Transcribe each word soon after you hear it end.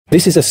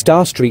This is a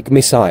Starstreak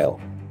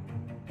missile,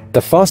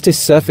 the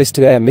fastest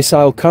surface-to-air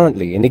missile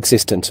currently in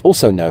existence,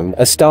 also known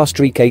as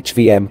Starstreak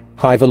HVM,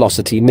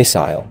 high-velocity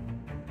missile.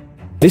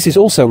 This is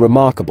also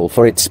remarkable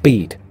for its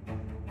speed.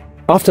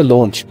 After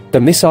launch,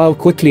 the missile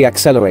quickly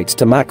accelerates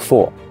to Mach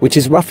 4, which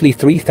is roughly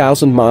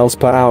 3,000 miles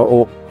per hour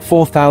or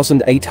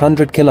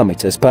 4,800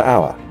 kilometers per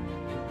hour.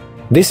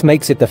 This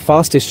makes it the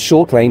fastest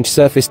short-range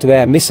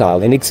surface-to-air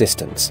missile in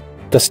existence.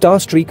 The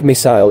Starstreak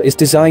missile is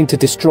designed to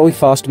destroy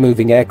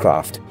fast-moving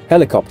aircraft,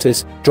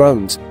 helicopters,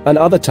 drones, and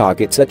other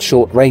targets at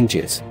short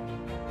ranges.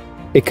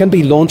 It can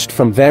be launched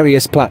from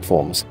various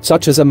platforms,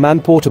 such as a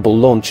man-portable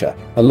launcher,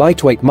 a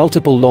lightweight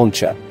multiple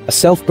launcher, a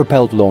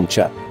self-propelled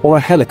launcher, or a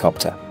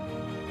helicopter.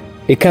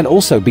 It can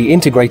also be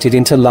integrated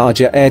into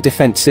larger air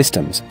defense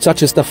systems,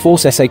 such as the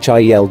Force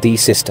SHIELD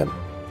system.